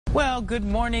Well, good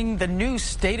morning. The new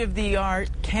state-of-the-art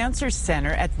cancer center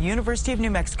at the University of New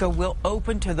Mexico will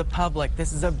open to the public.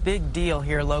 This is a big deal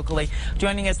here locally.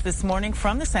 Joining us this morning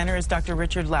from the center is Dr.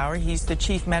 Richard Lauer. He's the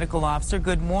chief medical officer.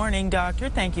 Good morning, doctor.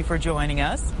 Thank you for joining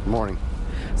us. Good morning.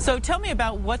 So tell me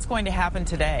about what's going to happen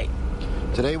today.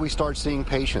 Today we start seeing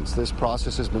patients. This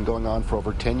process has been going on for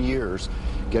over 10 years,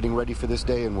 getting ready for this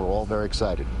day, and we're all very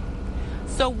excited.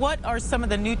 So what are some of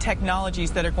the new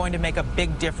technologies that are going to make a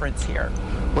big difference here?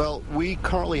 Well, we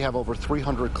currently have over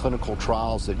 300 clinical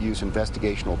trials that use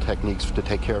investigational techniques to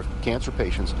take care of cancer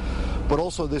patients. But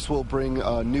also this will bring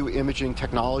new imaging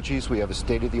technologies. We have a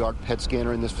state-of-the-art PET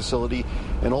scanner in this facility,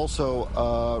 and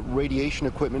also radiation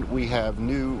equipment. We have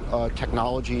new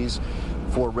technologies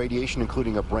for radiation,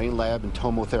 including a brain lab and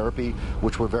tomotherapy,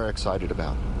 which we're very excited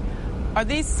about. Are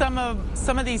these some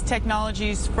of these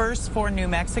technologies first for New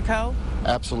Mexico?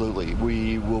 Absolutely.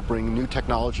 We will bring new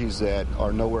technologies that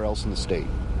are nowhere else in the state.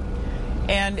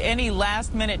 And any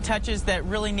last-minute touches that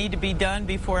really need to be done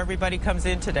before everybody comes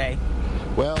in today?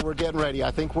 Well, we're getting ready.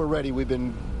 I think we're ready. We've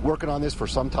been working on this for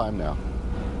some time now.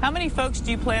 How many folks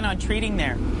do you plan on treating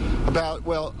there?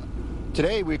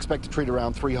 Today we expect to treat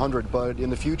around 300, but in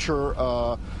the future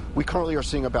we currently are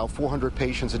seeing about 400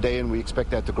 patients a day, and we expect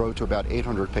that to grow to about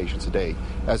 800 patients a day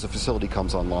as the facility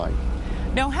comes online.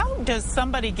 Now, how does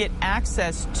somebody get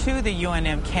access to the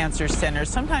UNM Cancer Center?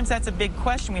 Sometimes that's a big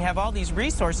question. We have all these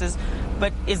resources,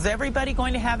 but is everybody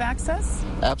going to have access?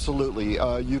 Absolutely.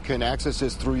 You can access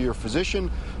this through your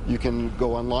physician. You can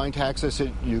go online to access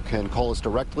it. You can call us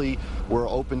directly. We're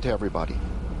open to everybody.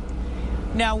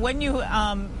 Now, when you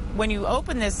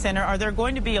open this center, are there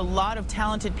going to be a lot of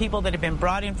talented people that have been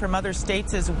brought in from other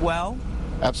states as well?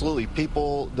 Absolutely.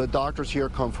 The doctors here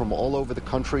come from all over the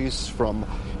countries, from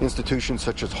institutions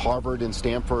such as Harvard and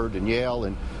Stanford and Yale,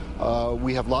 and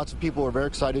we have lots of people who are very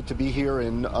excited to be here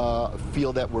and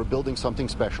feel that we're building something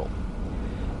special.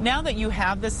 Now that you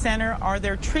have the center, are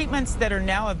there treatments that are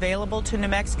now available to New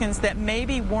Mexicans that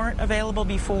maybe weren't available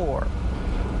before?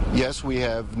 Yes, we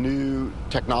have new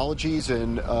technologies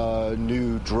and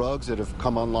new drugs that have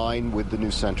come online with the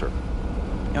new center.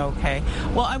 Okay.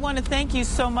 Well, I want to thank you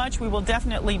so much. We will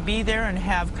definitely be there and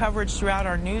have coverage throughout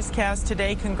our newscast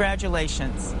today.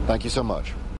 Congratulations. Thank you so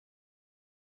much.